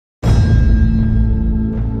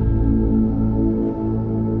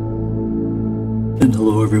And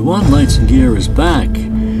hello everyone, Lights and Gear is back,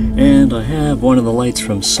 and I have one of the lights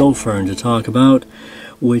from Sofirn to talk about,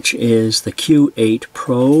 which is the Q8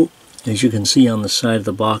 Pro. As you can see on the side of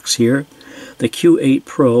the box here, the Q8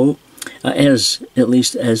 Pro, at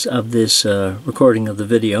least as of this recording of the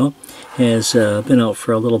video, has been out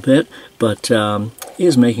for a little bit, but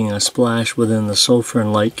is making a splash within the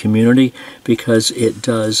Sofirn light community because it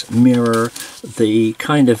does mirror the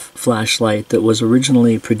kind of flashlight that was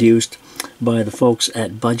originally produced by the folks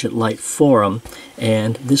at Budget Light Forum,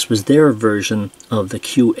 and this was their version of the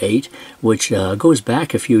Q8, which goes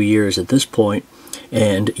back a few years at this point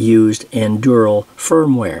and used Anduril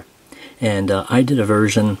firmware. And I did a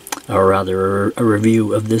version, or rather a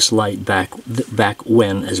review of this light back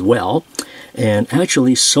when as well. And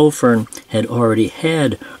actually Sofirn had already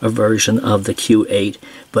had a version of the Q8,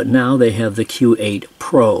 but now they have the Q8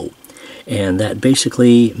 Pro. And that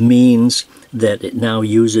basically means that it now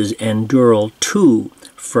uses Anduril 2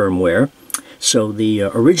 firmware. So the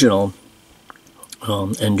original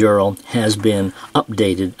Anduril has been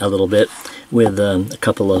updated a little bit with a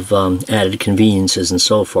couple of added conveniences and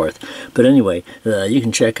so forth. But anyway, you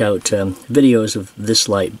can check out videos of this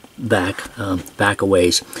light back a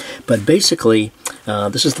ways. But basically,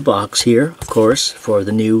 this is the box here, of course, for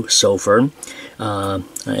the new Sofirn.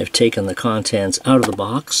 I've taken the contents out of the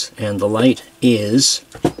box, and the light is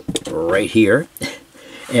right here.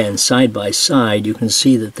 And side by side, you can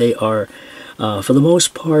see that they are, for the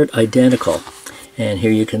most part, identical. And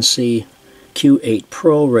here you can see Q8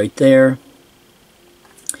 Pro right there.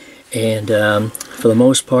 And for the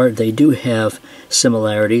most part, they do have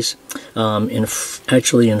similarities.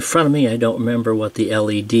 Actually, in front of me, I don't remember what the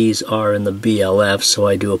LEDs are in the BLF, so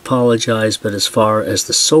I do apologize. But as far as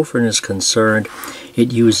the Sofirn is concerned,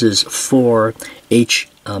 it uses 4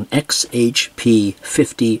 XHP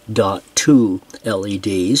 50.2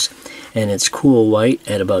 LEDs, and it's cool white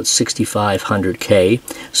at about 6500K.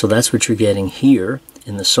 So that's what you're getting here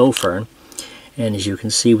in the Sofirn. And as you can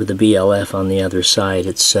see with the BLF on the other side,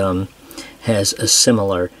 it's has a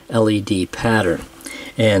similar LED pattern.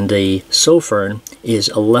 And the Sofirn is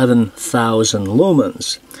 11,000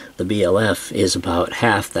 lumens. The BLF is about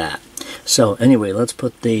half that. So anyway, let's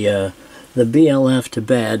put the BLF to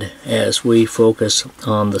bed as we focus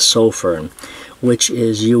on the Sofirn, which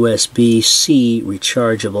is USB-C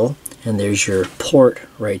rechargeable. And there's your port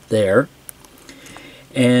right there.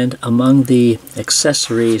 And among the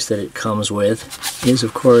accessories that it comes with is,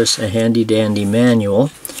 of course, a handy-dandy manual,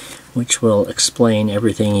 which will explain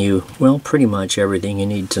everything pretty much everything you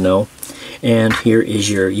need to know. And here is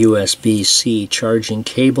your USB-C charging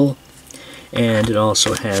cable, and it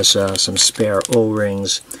also has some spare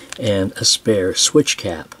O-rings and a spare switch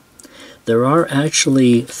cap. There are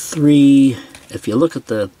actually 3, if you look at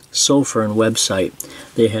the Sofirn website,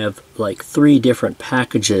 they have like 3 different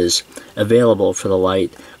packages available for the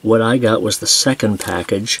light. What I got was the second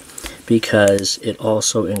package because it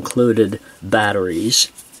also included batteries,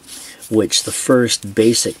 which the first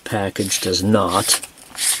basic package does not.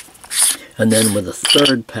 And then with the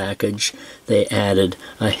third package, they added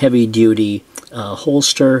a heavy-duty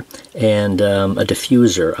holster and a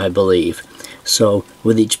diffuser, I believe. So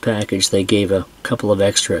with each package they gave a couple of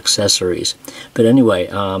extra accessories. But anyway,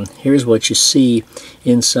 here's what you see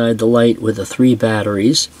inside the light with the 3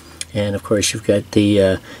 batteries. And of course you've got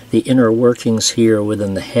the inner workings here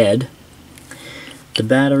within the head. The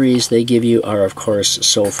batteries they give you are, of course,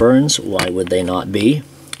 Sofirn's. Why would they not be?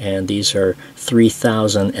 And these are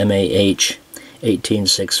 3000 mAh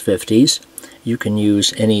 18650s. You can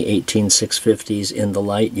use any 18650s in the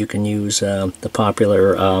light. You can use the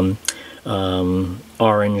popular orange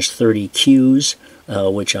 30Qs,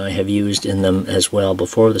 which I have used in them as well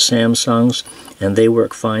before, the Samsungs, and they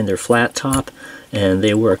work fine. They're flat top, and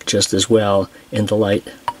they work just as well in the light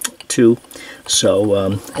too.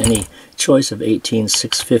 So any choice of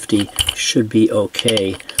 18650 should be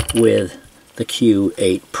okay with the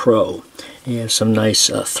Q8 Pro. You have some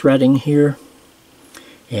nice threading here,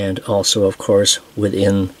 and also, of course,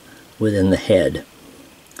 within the head.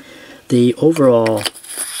 The overall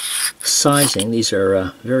sizing, these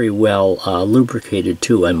are very well lubricated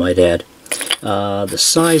too, I might add. The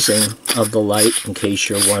sizing of the light, in case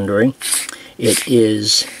you're wondering, it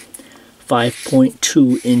is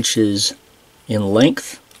 5.2 inches in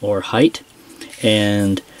length or height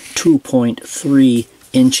and 2.3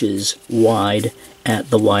 inches wide at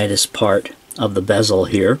the widest part of the bezel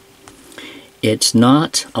here. It's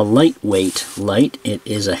not a lightweight light, it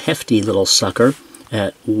is a hefty little sucker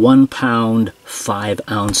at 1 pound 5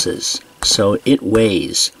 ounces, so it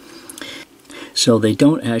weighs. So they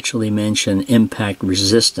don't actually mention impact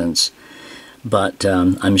resistance, but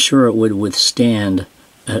I'm sure it would withstand,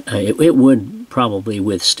 it would probably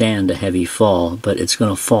withstand a heavy fall, but it's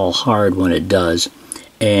going to fall hard when it does.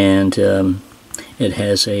 And it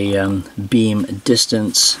has a beam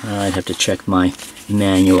distance. I'd have to check my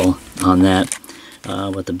manual on that,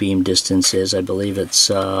 what the beam distance is. I believe it's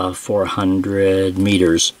 400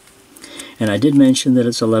 meters. And I did mention that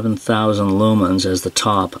it's 11,000 lumens as the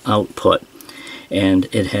top output. And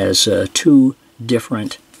it has two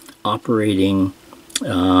different operating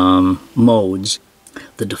modes.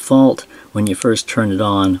 The default, when you first turn it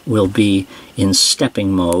on, will be in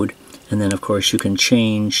stepping mode. And then, of course, you can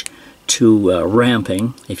change to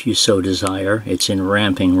ramping if you so desire. It's in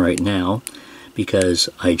ramping right now because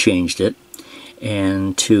I changed it.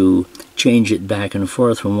 And to change it back and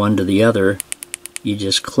forth from one to the other, you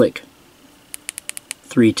just click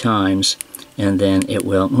 3 times and then it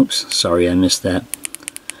will, oops, sorry I missed that,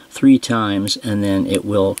 3 times and then it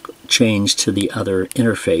will change to the other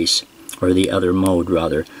interface, or the other mode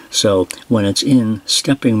rather. So when it's in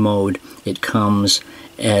stepping mode, it comes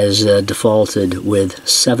as defaulted with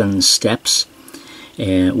 7 steps,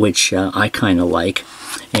 which I kind of like.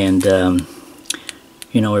 And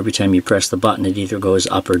you know, every time you press the button, it either goes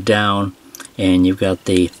up or down, and you've got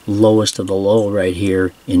the lowest of the low right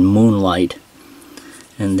here in moonlight,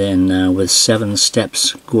 and then with 7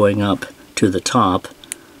 steps going up to the top.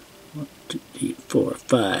 1, 2, 3, 4,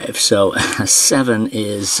 5. So 7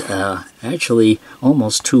 is actually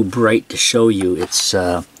almost too bright to show you. It's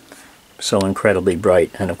so incredibly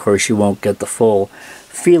bright, and of course you won't get the full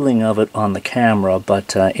feeling of it on the camera,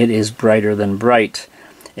 but it is brighter than bright.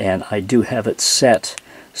 And I do have it set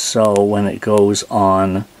so when it goes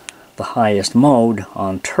on the highest mode,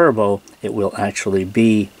 on turbo, it will actually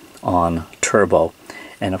be on turbo.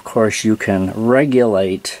 And of course you can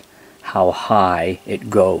regulate how high it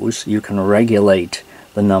goes. You can regulate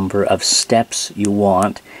the number of steps you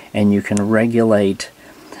want, and you can regulate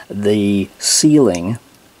the ceiling,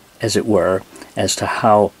 as it were, as to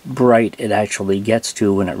how bright it actually gets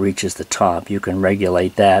to when it reaches the top. You can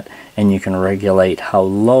regulate that, and you can regulate how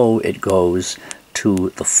low it goes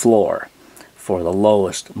to the floor for the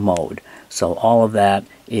lowest mode. So all of that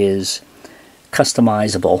is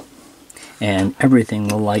customizable, and everything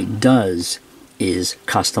the light does is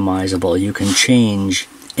customizable. You can change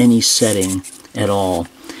any setting at all.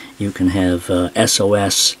 You can have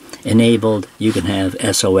SOS enabled, you can have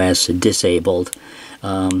SOS disabled.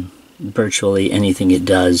 Virtually anything it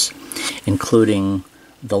does, including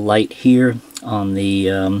the light here on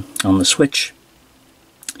the switch.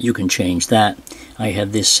 You can change that. I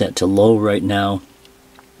have this set to low right now,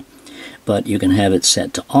 but you can have it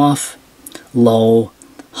set to off, low,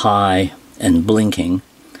 high, and blinking.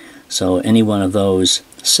 So any one of those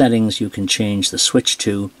settings you can change the switch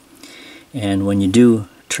to, and when you do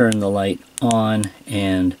turn the light on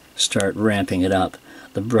and start ramping it up,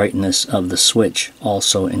 the brightness of the switch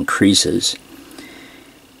also increases.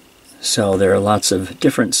 So there are lots of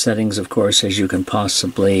different settings, of course, as you can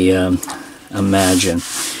possibly imagine.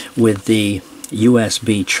 With the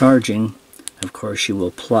USB charging, of course, you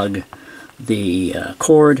will plug the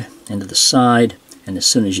cord into the side, and as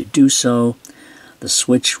soon as you do so, the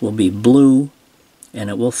switch will be blue and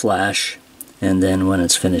it will flash, and then when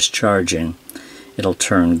it's finished charging, it'll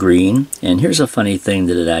turn green. And here's a funny thing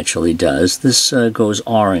that it actually does. This goes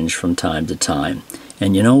orange from time to time.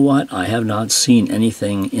 And you know what? I have not seen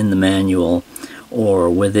anything in the manual or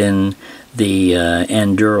within the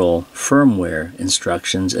Anduril firmware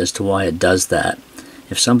instructions as to why it does that.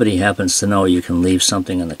 If somebody happens to know, you can leave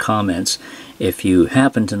something in the comments. If you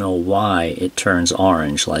happen to know why it turns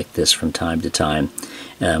orange like this from time to time,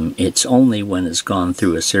 it's only when it's gone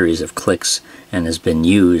through a series of clicks and has been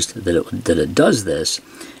used that it does this,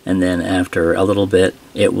 and then after a little bit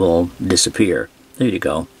it will disappear. There you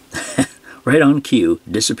go. Right on cue,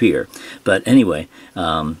 disappear. But anyway,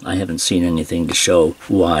 I haven't seen anything to show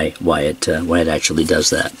why it actually does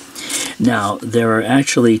that. Now, there are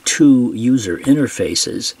actually 2 user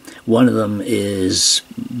interfaces. One of them is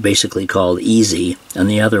basically called Easy, and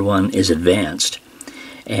the other one is Advanced.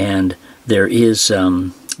 And there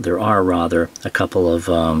are rather a couple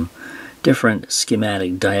of different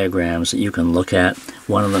schematic diagrams that you can look at.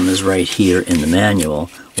 One of them is right here in the manual,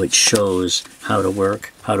 which shows how to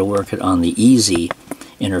work it on the Easy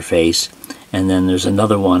interface. And then there's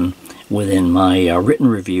another one within my written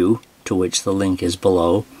review, to which the link is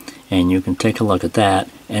below, and you can take a look at that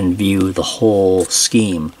and view the whole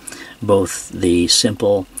scheme. Both the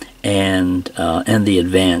simple and the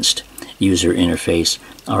advanced user interface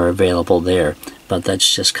are available there, but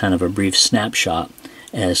that's just kind of a brief snapshot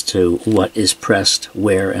as to what is pressed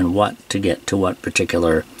where and what to get to what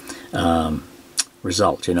particular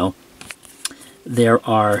result, you know. There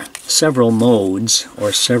are several modes,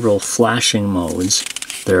 or several flashing modes.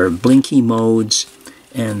 There are blinky modes,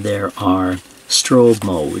 and there are strobe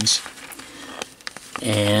modes.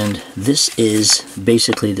 And this is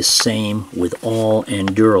basically the same with all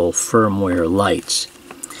Anduril firmware lights.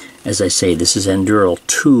 As I say, this is Anduril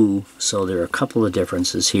 2, so there are a couple of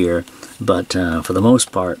differences here, but for the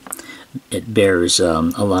most part, it bears a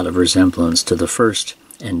lot of resemblance to the first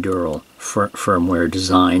Anduril firmware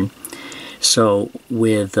design. So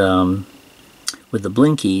with the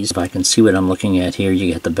blinkies, if I can see what I'm looking at here,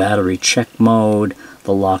 you get the battery check mode,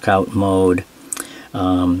 the lockout mode.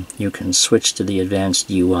 You can switch to the advanced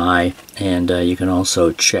UI, and you can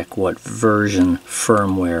also check what version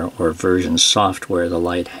firmware or version software the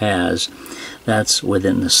light has. That's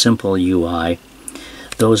within the simple UI.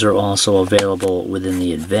 Those are also available within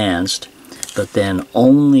the advanced, but then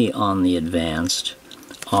only on the advanced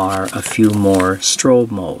are a few more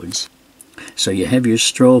strobe modes. So you have your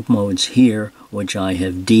strobe modes here, which I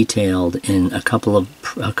have detailed in a couple of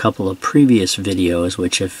previous videos,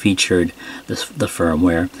 which have featured the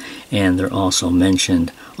firmware, and they're also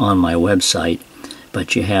mentioned on my website.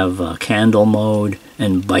 But you have candle mode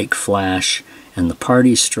and bike flash and the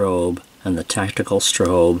party strobe and the tactical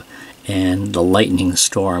strobe and the lightning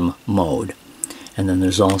storm mode. And then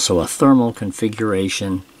there's also a thermal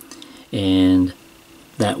configuration, and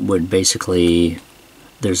that would basically,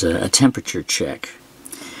 there's a temperature check.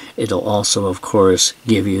 It'll also, of course,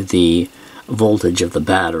 give you the voltage of the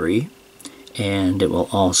battery, and it will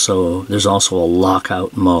also, there's also a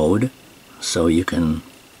lockout mode, so you can,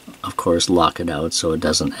 of course, lock it out so it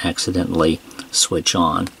doesn't accidentally switch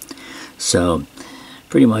on. So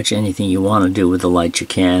pretty much anything you want to do with the light you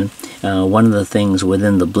can. One of the things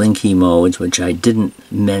within the blinky modes, which I didn't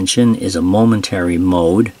mention, is a momentary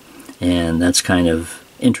mode, and that's kind of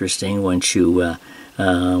interesting once you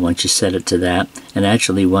set it to that. And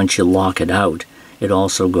actually, once you lock it out, it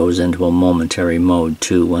also goes into a momentary mode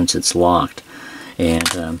too once it's locked.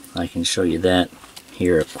 And I can show you that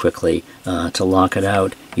here quickly. To lock it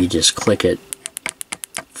out, you just click it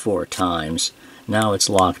 4 times. Now it's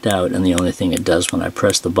locked out, and the only thing it does when I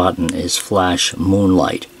press the button is flash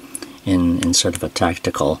moonlight in sort of a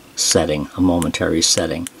tactical setting, a momentary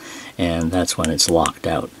setting, and that's when it's locked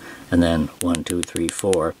out. And then 1, 2, 3,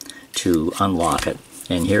 4 to unlock it.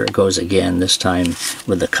 And here it goes again, this time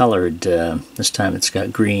with the colored, this time it's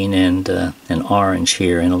got green and orange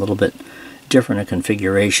here, and a little bit different a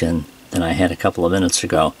configuration than I had a couple of minutes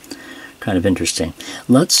ago. Kind of interesting.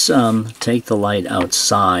 Let's take the light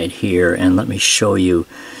outside here, and let me show you,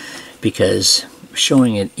 because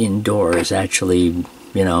showing it indoors actually,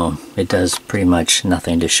 you know, it does pretty much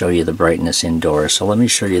nothing to show you the brightness indoors. So let me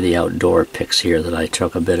show you the outdoor pics here that I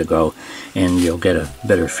took a bit ago, and you'll get a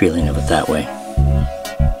better feeling of it that way.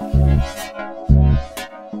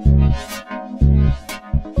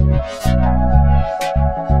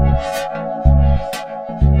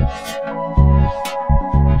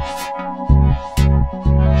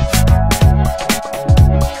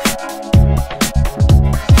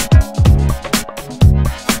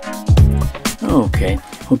 Okay,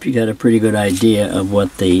 hope you got a pretty good idea of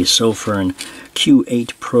what the Sofirn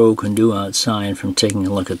Q8 Pro can do outside from taking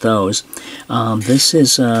a look at those. This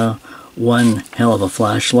is one hell of a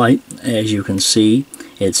flashlight, as you can see.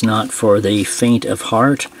 It's not for the faint of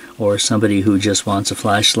heart or somebody who just wants a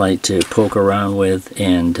flashlight to poke around with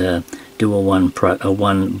and do a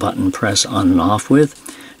one button press on and off with.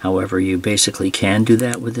 However, you basically can do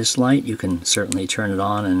that with this light. You can certainly turn it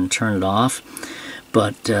on and turn it off.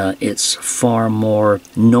 But it's far more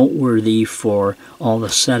noteworthy for all the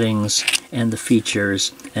settings and the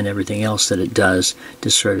features and everything else that it does to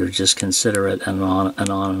sort of just consider it an on and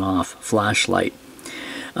off flashlight.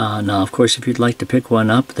 Now, of course, if you'd like to pick one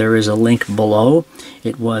up, there is a link below.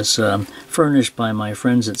 It was furnished by my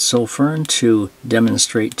friends at Sofirn to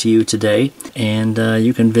demonstrate to you today, and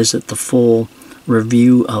you can visit the full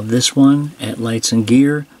review of this one at Lights and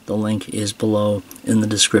Gear. The link is below in the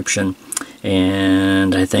description.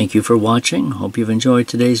 And I thank you for watching. Hope you've enjoyed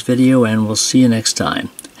today's video, and we'll see you next time.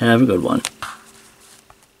 Have a good one.